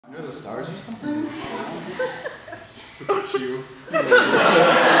Under the stars or something? Look at you.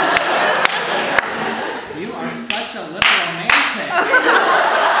 You are such a little romantic.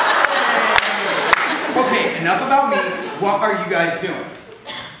 Okay, enough about me. What are you guys doing?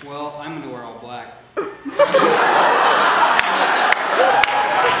 Well, I'm gonna wear all black.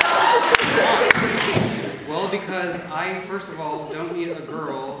 Well, because I, first of all, don't need a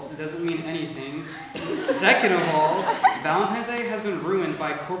girl. It doesn't mean anything. Second of all, Valentine's Day has been ruined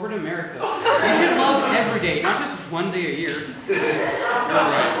by corporate America. You should love every day, not just one day a year. You're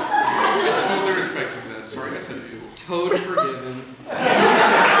right. I totally respect you for that. Sorry, I said ew. Toad's forgiven.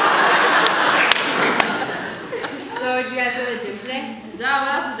 So, did you guys go to the gym today? Duh,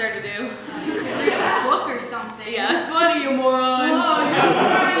 what else is there to do? Read a book or something. Yeah, that's funny, you moron. Oh, you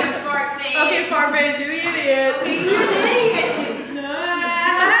moron, you fart face. Okay, fart face, you're the idiot. Okay, you're the idiot.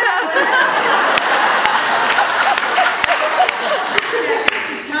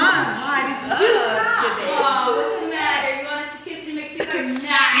 Oh, what's the matter? You want us to kiss and make you feel like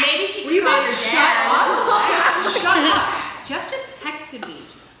nah. Maybe she Will you call guys your shut dad. up? Shut up. Jeff just texted me.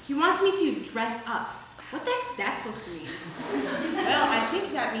 He wants me to dress up. What the heck's that supposed to mean? Well, I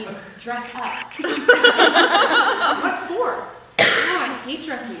think that means dress up. What for? Oh, I hate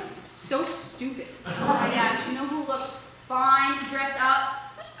dressing up. It's so stupid. Oh my gosh, you know who looks fine dressed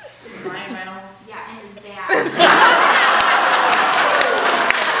up? Ryan Reynolds. Yeah, and that.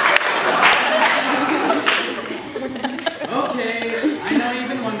 Okay, I know you've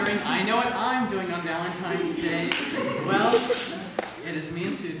been wondering. I know what I'm doing on Valentine's Day. Well, it is me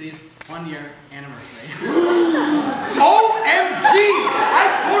and Susie's 1-year anniversary. OMG! I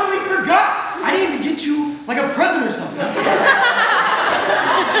totally forgot! I didn't even get you like a present or something. Hi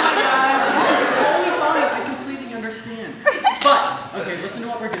guys, it's totally fine. I completely understand. But, okay, listen to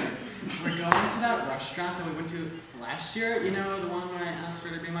what we're doing. We're going to that restaurant that we went to last year. You know, the one where I asked her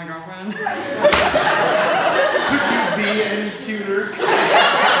to be my girlfriend? Could you be any cuter?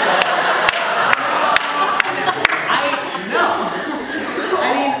 I know. I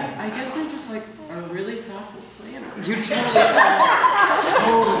mean, I guess I'm just like a really thoughtful planner. You totally are.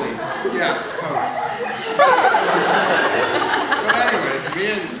 Totally. Yeah, totes. But anyways,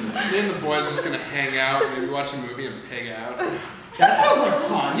 me and the boys are just gonna hang out, maybe watch a movie and pig out. That sounds like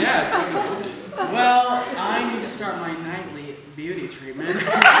fun. Yeah, it totally will be. Well, I need to start my nightly beauty treatment.